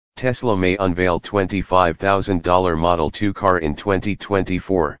Tesla may unveil $25,000 Model 2 car in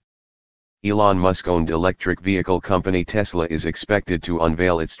 2024. Elon Musk-owned electric vehicle company Tesla is expected to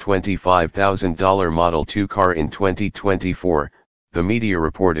unveil its $25,000 Model 2 car in 2024, the media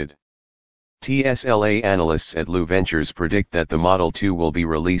reported. TSLA analysts at Lu Ventures predict that the Model 2 will be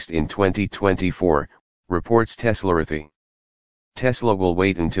released in 2024, reports Teslarati. Tesla will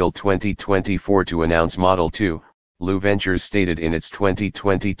wait until 2024 to announce Model 2, Lu Ventures stated in its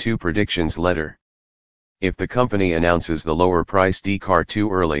 2022 predictions letter. If the company announces the lower-priced car too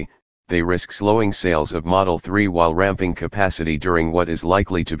early, they risk slowing sales of Model 3 while ramping capacity during what is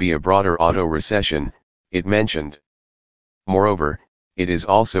likely to be a broader auto recession, it mentioned. Moreover, it is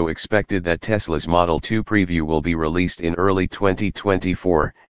also expected that Tesla's Model 2 preview will be released in early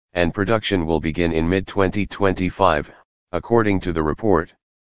 2024, and production will begin in mid-2025, according to the report.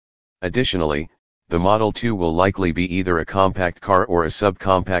 Additionally, the Model 2 will likely be either a compact car or a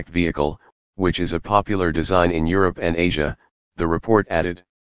subcompact vehicle, which is a popular design in Europe and Asia, the report added.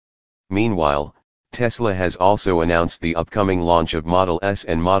 Meanwhile, Tesla has also announced the upcoming launch of Model S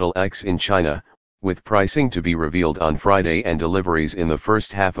and Model X in China, with pricing to be revealed on Friday and deliveries in the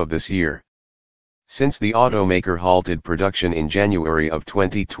first half of this year. Since the automaker halted production in January of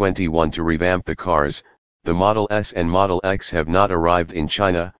 2021 to revamp the cars, the Model S and Model X have not arrived in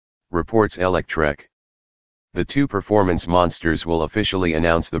China, reports Electrek. The two performance monsters will officially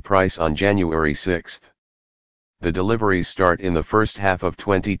announce the price on January 6. The deliveries start in the first half of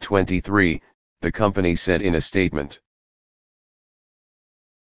 2023, the company said in a statement.